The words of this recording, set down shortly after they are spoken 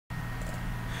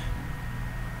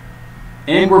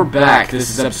And we're back.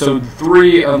 This is episode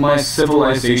 3 of my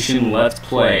Civilization Let's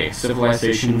Play.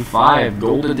 Civilization 5,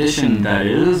 Gold Edition, that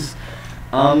is.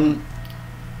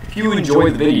 If you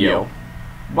enjoyed the video,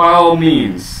 by all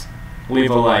means,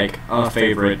 leave a like, a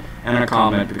favorite, and a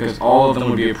comment, because all of them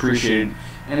would be appreciated.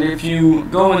 And if you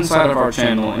go inside of our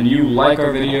channel and you like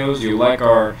our videos, you like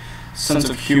our sense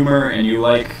of humor, and you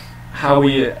like how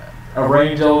we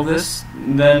arrange all of this,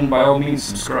 then by all means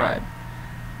subscribe.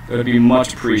 That would be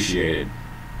much appreciated.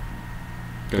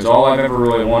 Because all I've ever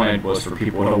really wanted was for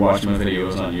people to watch my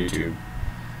videos on YouTube.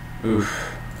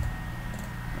 Oof.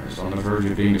 I was on the verge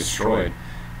of being destroyed.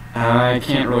 I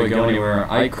can't really go anywhere.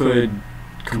 I could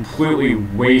completely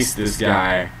waste this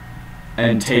guy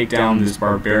and take down this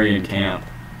barbarian camp,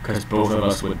 because both of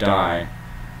us would die.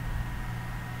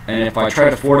 And if I try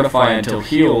to fortify until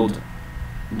healed,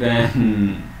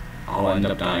 then I'll end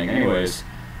up dying anyways.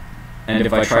 And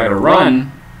if I try to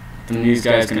run, then these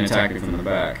guys can attack me from the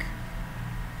back.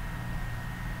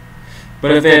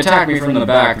 But if they attack me from the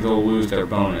back, they'll lose their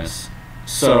bonus.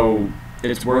 So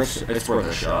it's worth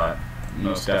a shot,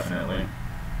 most definitely.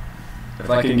 If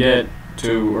I can get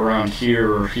to around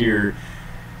here or here.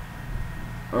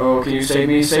 Oh, can you save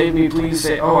me? Save me, please.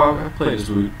 Oh, I played this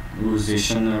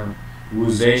Wuzation or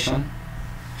Wuzation.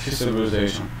 She said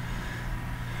Wuzation.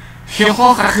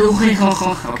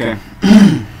 Okay.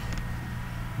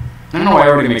 I don't know why I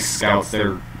already make scouts.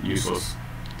 They're useless.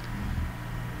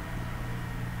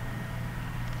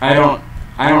 I don't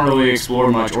really explore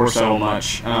much or settle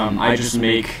much. I just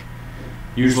make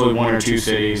usually 1 or 2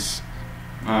 cities.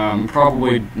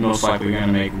 Probably most likely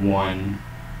gonna make 1.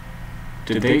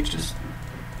 Did they just?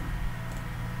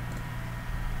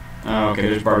 Oh, okay,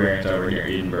 there's barbarians over here,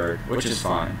 Edinburgh, which is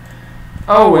fine.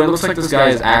 Oh, it looks like this guy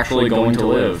is actually going to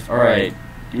live. Alright,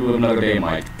 you live another day,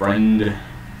 my friend.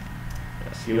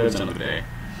 Yes, he lives another day.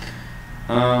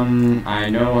 I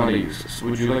know how to use this.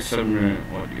 Would you like some,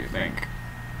 what do you think?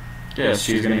 Yes,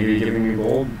 she's going to be giving me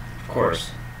gold? Of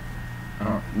course. I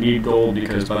don't need gold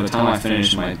because by the time I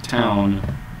finish my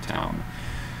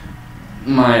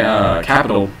my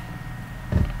capital,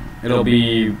 it'll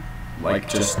be like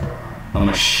just a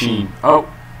machine. Oh!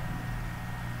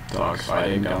 Dogs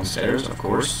fighting downstairs, of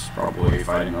course. Probably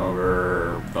fighting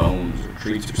over bones or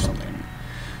treats or something.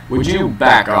 Would you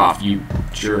back off, you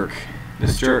jerk?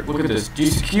 This jerk, look at this.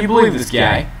 Can you believe this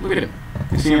guy? Look at him.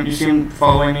 You see him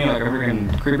following me like a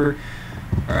freaking creeper?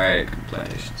 Alright,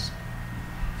 plantations.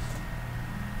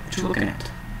 What you looking at?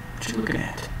 What you looking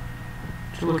at?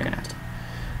 What you looking at?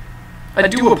 I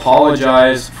do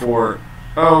apologize for...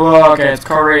 Oh, okay, it's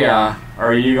Korea.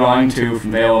 Are you going to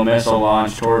fail a missile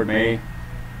launch toward me?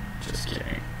 Just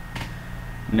kidding.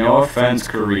 No offense,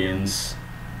 Koreans.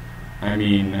 I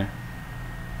mean,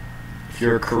 if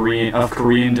you're of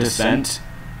Korean descent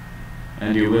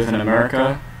and you live in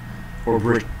America, or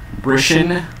Britain, I'm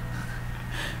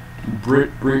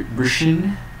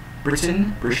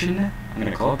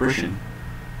gonna call it Britain,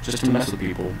 just to mess with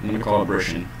people. I'm gonna call it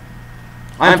Britain.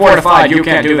 I'm fortified. You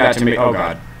can't do that to me. Oh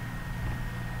God,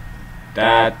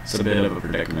 that's a bit of a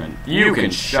predicament. You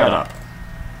can shut up.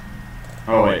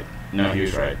 Oh wait, no, he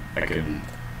was right. I couldn't.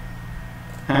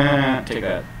 Take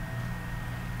that.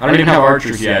 I don't even have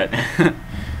archers yet,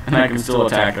 and I can still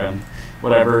attack them.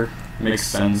 Whatever, makes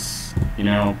sense. You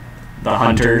know, the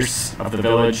hunters of the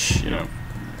village. You know,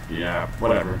 yeah,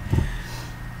 whatever.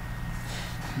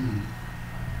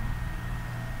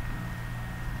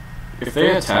 If they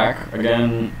attack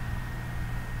again,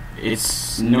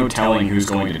 it's no telling who's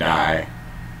going to die.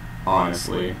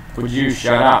 Honestly, would you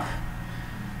shut up?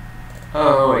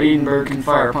 Oh, Edinburgh can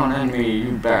fire upon enemy.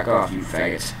 You back off, you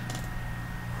faggot.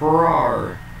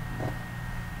 Hurrah!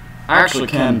 I actually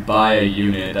can buy a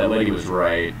unit. That lady was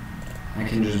right. I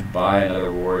can just buy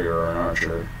another warrior or an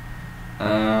archer.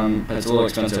 But it's a little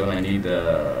expensive and I need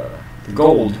the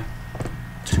gold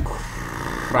to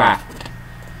craft.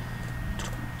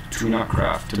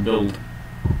 To build.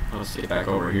 Let's get back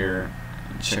over here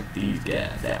and check these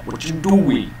guys out. What you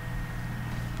doing?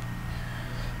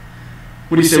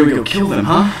 What do you say we go kill them,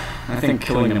 huh? I think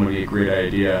killing them would be a great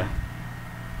idea.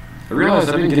 I realized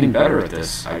I've been getting better at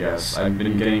this, I guess. I've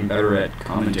been getting better at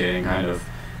commentating, kind of,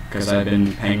 because I've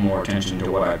been paying more attention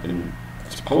to what I've been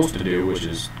supposed to do, which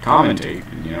is commentate,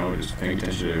 you know, just paying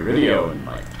attention to the video and,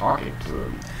 like, talking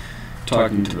to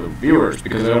the viewers,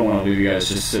 because I don't want to leave you guys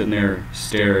just sitting there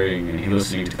staring and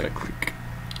listening to the click.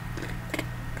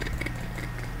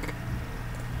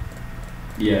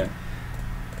 Yeah.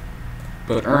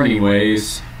 But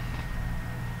anyways,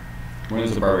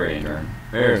 when's the barbarian turn?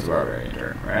 There's the barbarian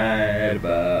turn. Right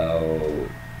about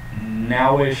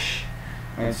nowish.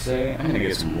 I'd say. I'm gonna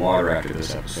get some water after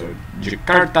this episode.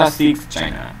 Jakarta seeks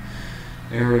China.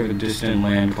 They heard of a distant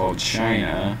land called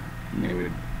China. And they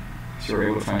would, if you're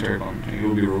able to find Terrapon, you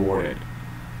will be rewarded.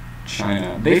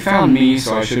 China. They found me,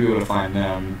 so I should be able to find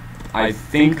them. I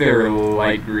think they're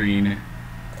light green.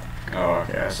 Oh,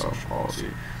 okay, that's social policy.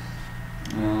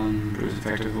 But it's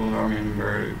effective in army in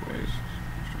various ways.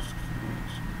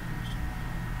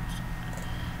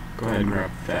 Go ahead and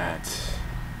grab that.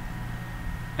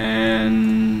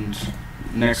 And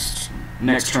next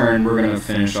turn, we're gonna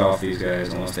finish off these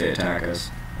guys unless they attack us.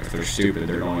 If they're stupid,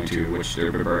 they're going to, which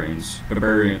they're barbarians.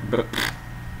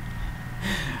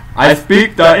 I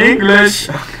speak the English!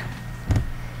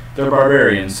 They're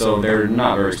barbarians, so they're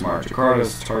not very smart.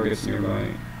 Jakarta's targets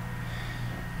nearby.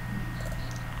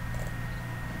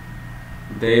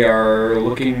 They are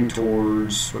looking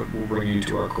towards what will bring you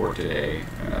to our court today.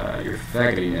 Your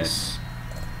faggotiness.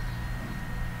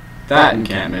 That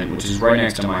encampment, which is right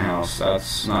next to my house,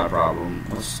 that's not a problem.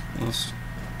 Let's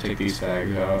take these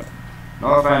fags out.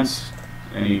 No offense,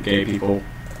 any gay people.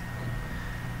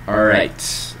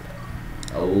 Alright.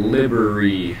 A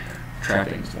livery.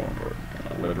 Trapping's more important than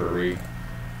a livery.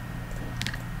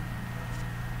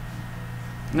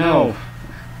 No.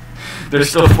 They're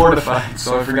still fortified,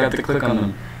 so I forgot to click on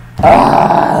them.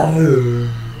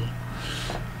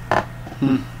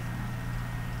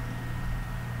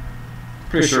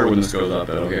 Pretty sure when this goes up,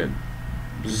 it'll get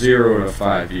 0 to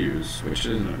 5 views, which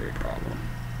isn't a big problem.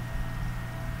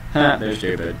 Ha, they're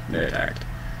stupid. They attacked.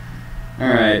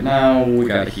 Alright, now we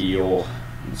gotta heal.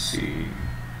 Let's see.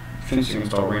 Finishing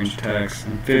install ranged attacks.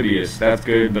 Amphibious, that's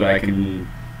good, but I can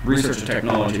research the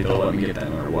technology that'll let me get that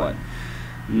no matter what.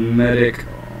 Medic.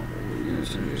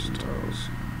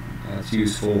 That's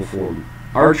useful for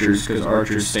archers, because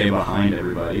archers stay behind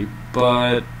everybody,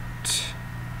 but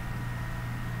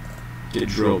get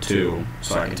drill too,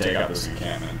 so I can take out this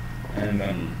encampment. And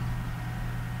then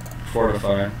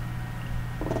fortify.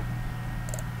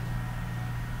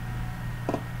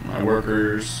 My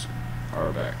workers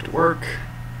are back to work.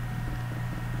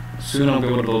 Soon I'll be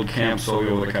able to build camps, so I'll be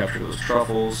able to capture those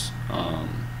truffles.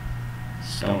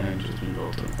 Stonehenge has been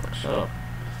built in. Shut up.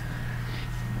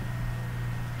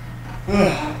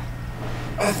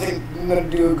 I think I'm gonna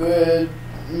do a good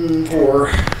 4,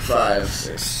 5,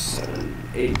 6, 7,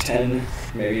 8, 10,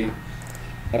 maybe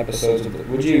episodes of it.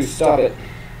 Would you stop it?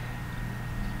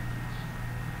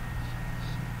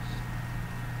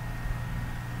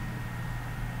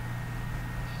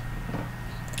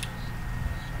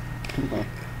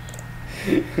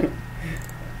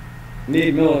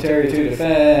 Need military to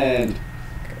defend.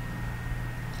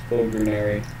 Little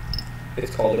granary.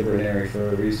 It's called a granary for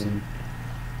a reason.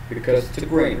 Because it's a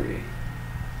granary.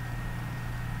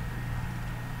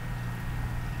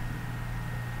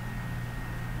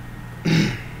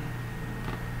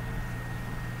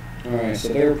 Alright, so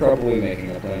they're probably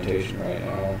making a plantation right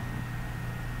now.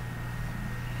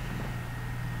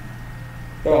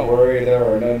 Don't worry, there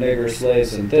are no nigger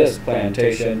slaves in this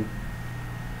plantation.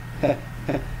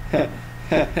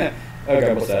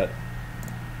 Okay, what's that?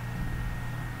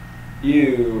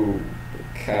 You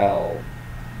cow.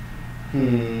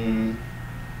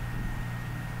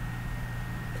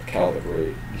 Cal the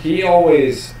Great. He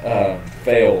always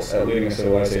fails at leading a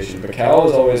civilization. But Cal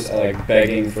is always like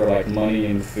begging for like money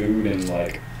and food and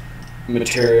like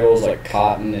materials like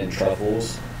cotton and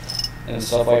truffles and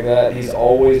stuff like that. He's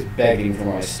always begging for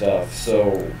my stuff,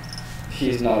 so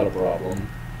he's not a problem.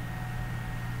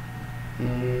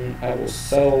 I will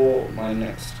sell my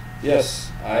next.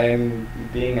 Yes, I'm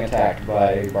being attacked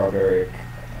by barbaric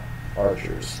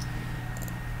archers,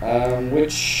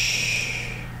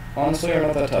 which honestly are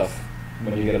not that tough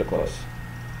when you get up close.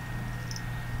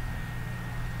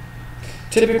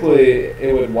 Typically,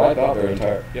 it would wipe out their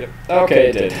entire. Yep. Okay,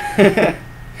 it did.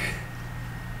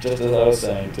 Just as I was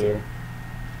saying too.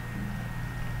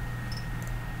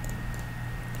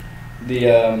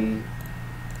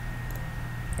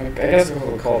 I guess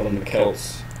we'll call them the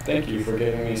Celts. Thank you for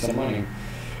giving me some money.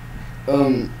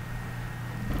 The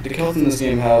Celts in this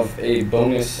game have a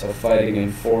bonus of fighting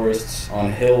in forests,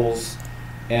 on hills,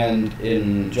 and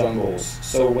in jungles.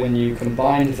 So when you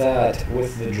combine that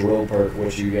with the drill perk,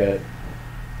 which you get,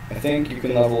 I think you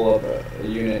can level up a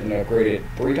unit and upgrade it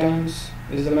 3 times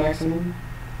is the maximum.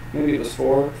 Maybe it was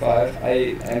 4, 5.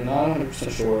 I'm not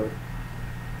 100% sure.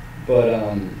 But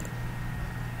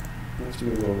let's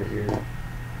move over here.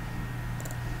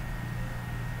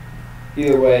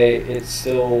 Either way, it's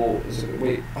still...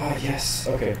 Wait, yes,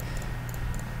 okay.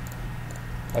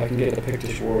 I can get the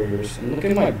Pictish warriors. And look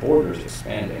at my borders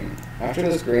expanding. After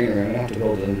this granary, I'm going to have to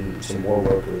build in some more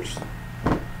workers.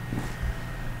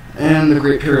 And the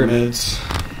Great Pyramids.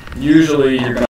 usually you're gonna